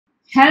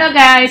Hello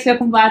guys,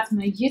 welcome back to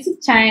my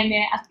YouTube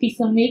channel at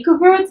Pixel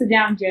Makeover. Today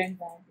I'm joined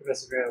by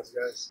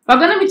we're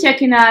going to be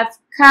checking out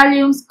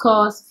Calum's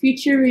course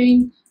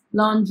featuring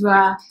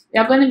Lyodra.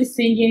 They're going to be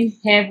singing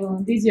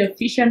Heaven. This is your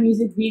official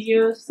music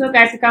video. So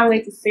guys, I can't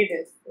wait to see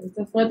this.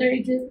 Without further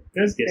ado,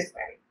 let's get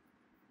started.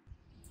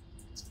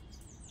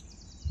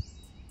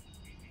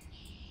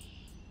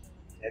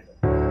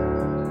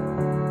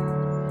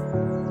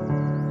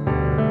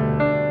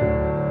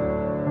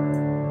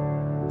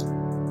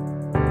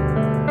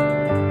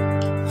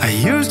 I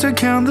used to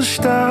count the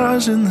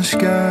stars in the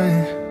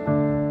sky.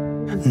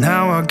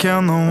 Now I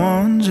count the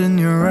ones in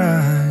your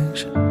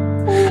eyes.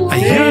 I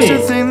used to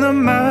think that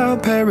my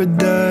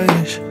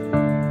paradise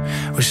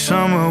was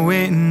somewhere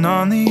waiting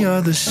on the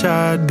other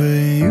side. But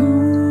you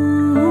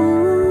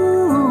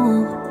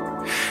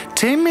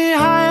take me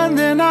higher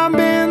than I've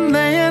been,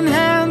 laying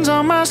hands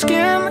on my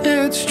skin.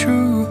 It's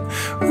true.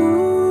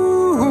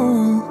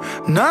 Ooh,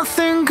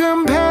 nothing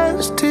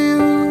compares to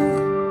you.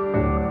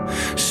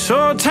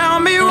 So tell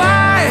me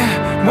why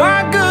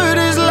good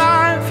is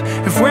life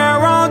if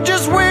we're all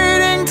just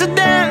waiting to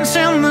dance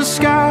in the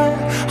sky?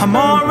 I'm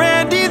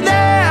already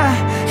there,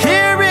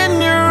 here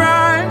in your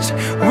eyes.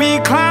 We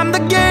climb the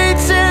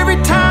gates every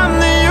time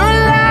that you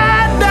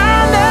lie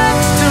down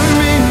next to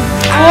me.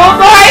 Oh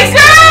my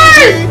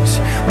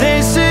God!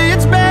 They say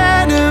it's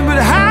better,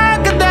 but how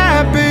could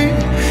that be?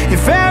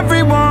 If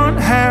everyone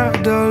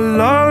had a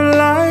love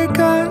like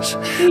us,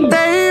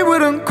 they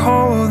wouldn't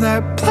call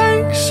that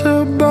place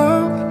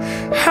above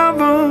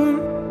heaven.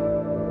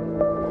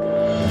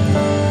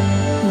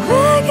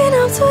 Waking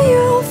up to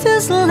you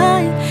feels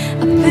like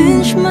a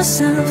pinch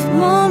myself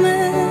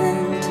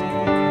moment.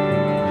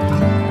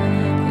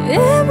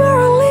 If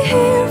we're only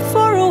here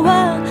for a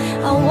while,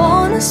 I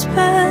wanna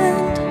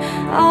spend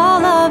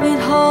all of it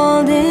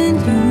holding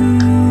you.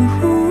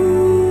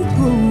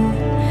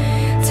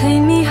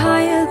 Take me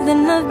higher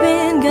than I've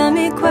been, got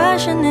me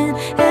questioning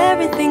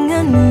everything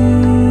I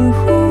knew.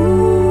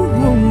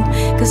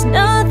 'Cause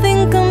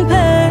nothing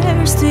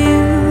compares to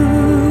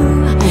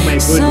you.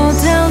 So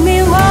tell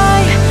me why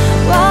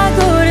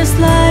good is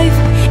life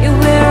if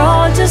we're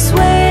all just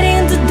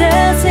waiting to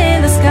dance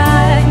in the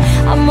sky?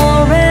 I'm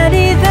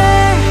already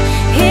there,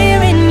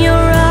 here in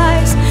your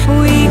eyes.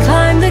 We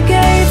climb the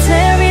gates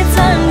every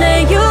time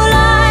that you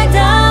lie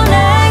down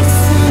next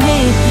to me.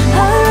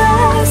 I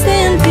rest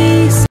in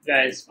peace.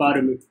 Guys,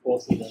 pardon me for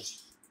pausing this.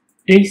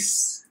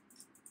 This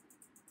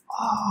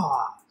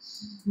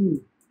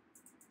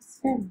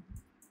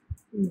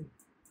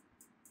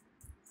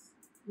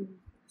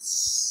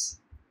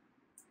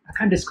I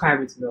can't describe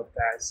it enough,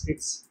 guys.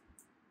 It's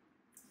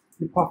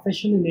the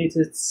perfection in it.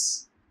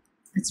 It's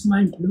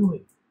mind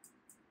blowing.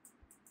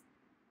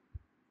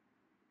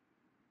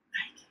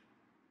 Like,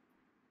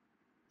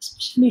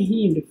 especially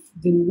him,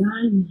 the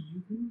line he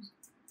used,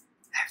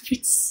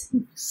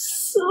 everything was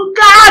so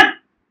good.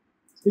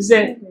 He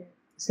said,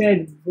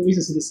 we used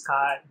to see the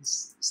sky,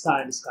 this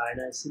star in the sky,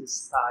 and I see the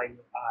star in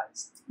your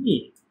eyes.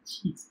 Yeah,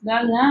 jeez.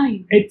 That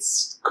line.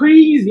 It's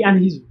crazy,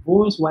 and his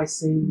voice while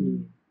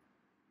singing.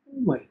 Oh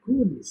my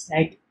goodness!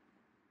 Like,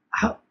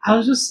 I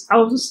was just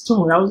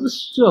stoned. I was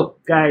just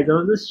shocked, guys. I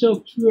was just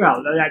shocked throughout. I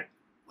was like,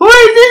 who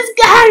is this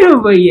guy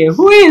over here?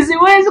 Who is it?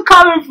 Where is it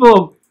coming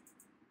from?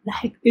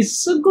 Like, it's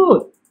so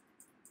good.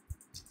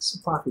 It's so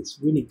perfect. It's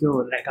really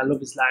good. Like, I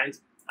love his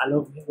lines. I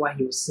love what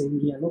he was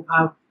singing. I love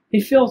how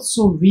it felt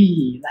so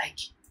real. Like,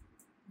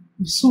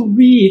 so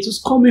real. It was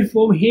coming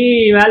from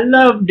him. I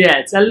love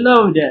that. I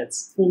love that.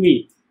 For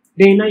me,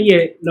 then I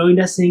hear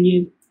Lyodra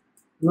singing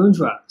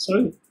Lyodra.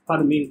 Sorry.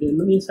 Pardon me, the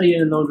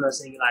Lyodra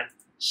saying like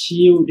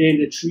shield, then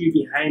the tree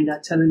behind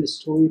that, telling the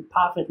story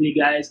perfectly,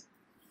 guys.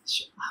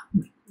 Oh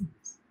my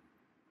goodness.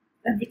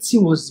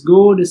 Everything was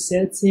good, the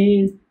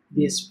setting,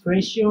 the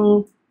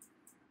expression,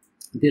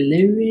 the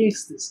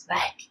lyrics,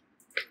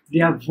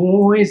 their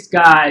voice,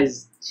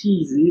 guys.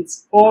 Jeez,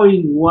 it's all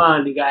in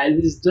one, guys.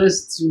 It's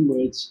just too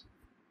much.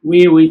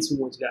 Way too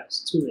much,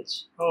 guys. Too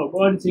much. Oh,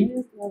 what do you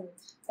think?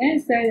 And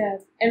it said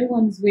that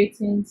everyone's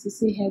waiting to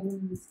see heaven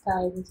in the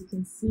sky, but you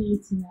can see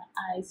it in your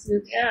eyes. So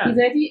yeah, he's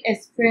already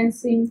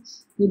experiencing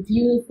the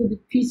beautiful, the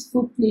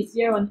peaceful place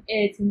here on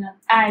earth in our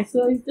eyes.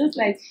 So it's just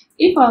like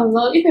if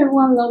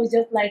everyone love is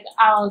just like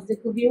ours, they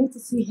could be able to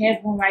see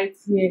heaven right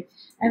here.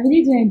 I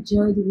really do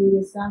enjoy the way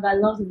the song. I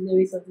love the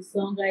lyrics of the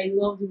song. I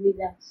love the way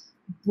that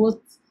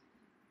both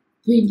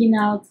bringing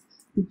out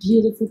the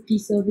beautiful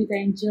piece of it. I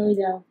enjoy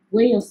the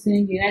way of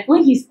singing. Like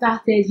when he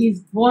started, his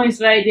voice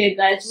right there,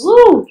 guys.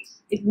 Woo!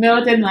 It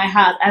melted my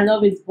heart. I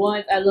love his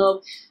voice. I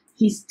love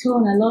his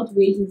tone. I love the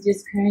way he's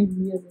just carrying the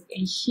music.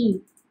 And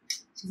she's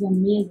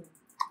amazing.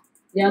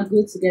 They are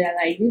good together.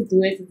 Like this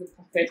duet is the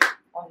perfect,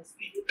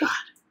 honestly. God.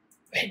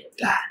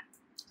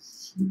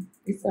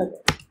 It's so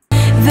good.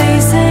 They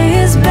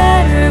say it's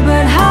better,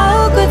 but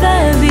how could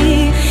that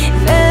be?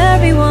 If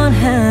everyone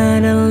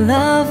had a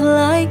love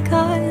like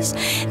us,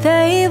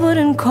 they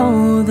wouldn't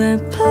call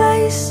that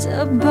place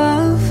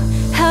above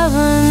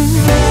heaven.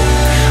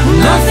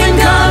 Nothing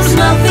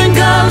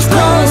comes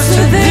close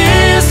to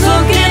this.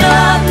 Looking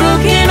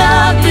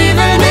up,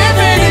 even if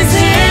it is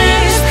here.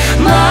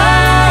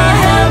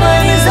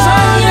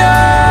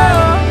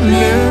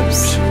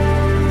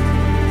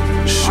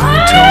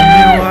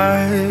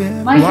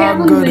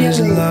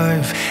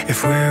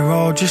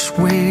 just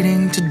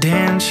waiting to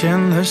dance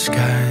in the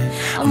sky.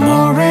 I'm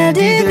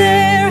already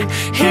there,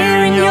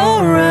 here in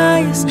your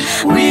eyes.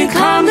 We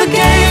climb the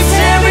gates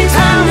every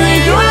time that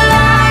you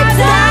lie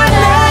down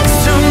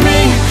next to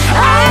me.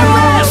 I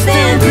rest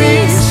in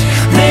peace.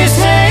 They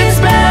say it's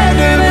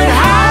better, but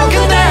how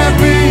could that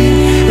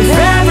be? If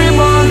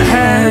everyone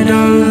had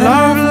a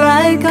love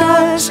like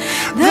us,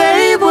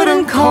 they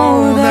wouldn't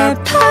call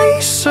that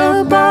place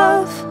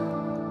above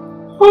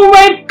Oh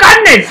my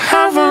goodness!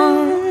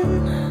 heaven.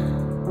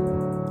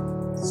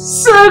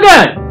 So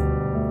good!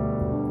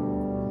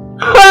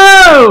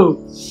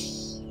 Oh!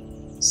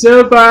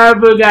 So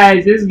powerful,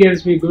 guys. This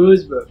gives me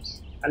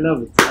goosebumps. I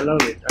love it. I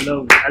love it. I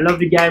love it. I love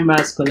the guy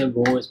masculine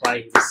voice while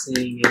he was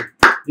singing.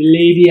 The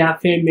lady, her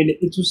feminine.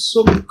 It was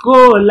so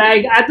good.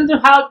 Like, I don't know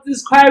how to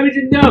describe it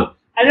enough.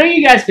 I know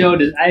you guys feel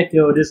this. I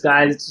feel this,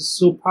 guys. It was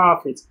so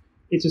perfect.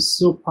 It was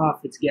so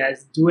perfect,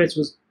 guys. The duet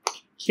was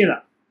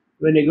killer.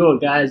 When they go,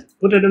 guys,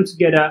 both of them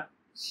together,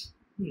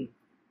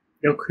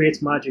 they'll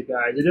create magic,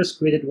 guys. They just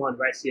created one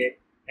right here,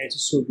 and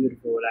it's so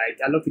beautiful. Like,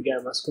 I love the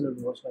guy masculine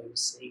voice while he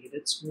was saying it.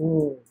 It's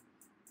whoa.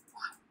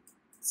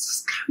 It's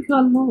just carry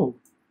on along.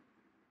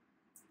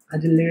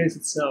 And the lyrics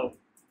itself.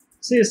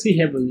 So you see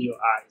heaven in your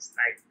eyes.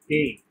 Like,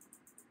 dang.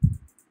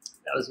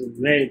 That was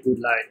a very good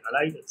line.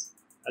 I like it.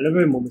 I love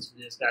every moment of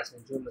this, guys. I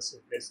enjoy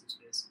myself listening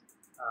to this.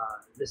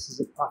 This is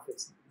the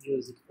perfect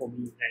music for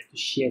me, like, to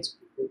share to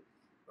people.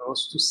 And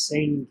also to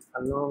sing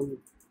along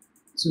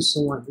to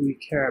someone who you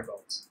care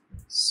about.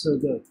 So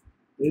good.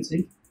 Do you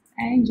think?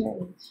 I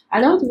enjoy it. I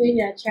love the way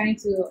they are trying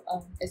to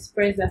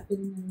express that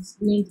feeling and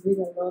explain the way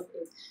they love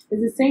it.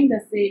 There's a saying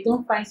that say,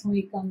 don't find someone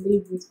you can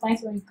live with, find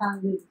someone you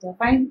can't live with. Or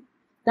find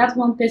that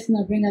one person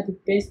that bring out the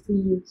best in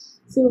you.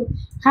 So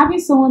having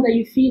someone that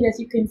you feel that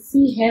you can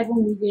see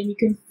heaven with them, you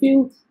can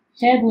feel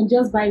heaven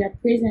just by their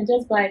presence,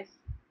 just by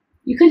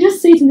you can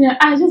just say to them,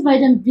 just by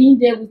them being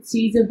there with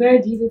you, it's a very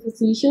beautiful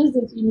thing. It shows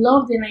that you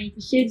love them and you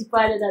appreciate the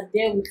fact that they're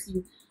there with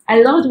you.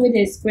 I love the way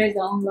they express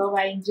their own love.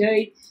 I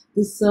enjoyed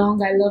the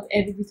song. I love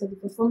every bit of the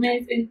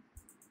performance, and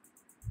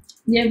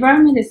the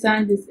environment they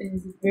sang this in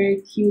is a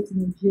very cute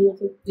and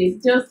beautiful place.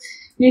 It just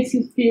makes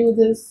you feel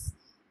this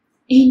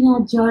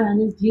inner joy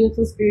and this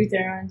beautiful spirit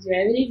around you.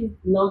 I really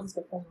love this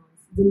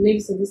performance. The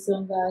lyrics of the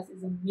song, guys,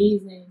 is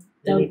amazing.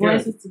 The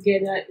voices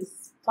together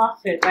is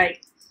perfect.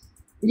 Like,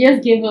 it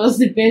just gave us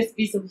the best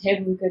piece of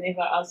heaven we could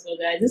ever ask for.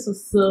 That this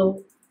was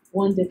so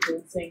wonderful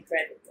and so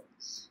incredible.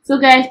 So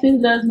guys,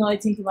 please let us know what you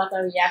think about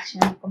our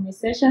reaction in the comment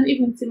section.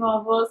 Even to more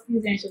of us,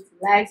 please ensure to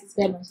like,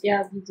 subscribe, and share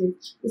our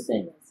videos.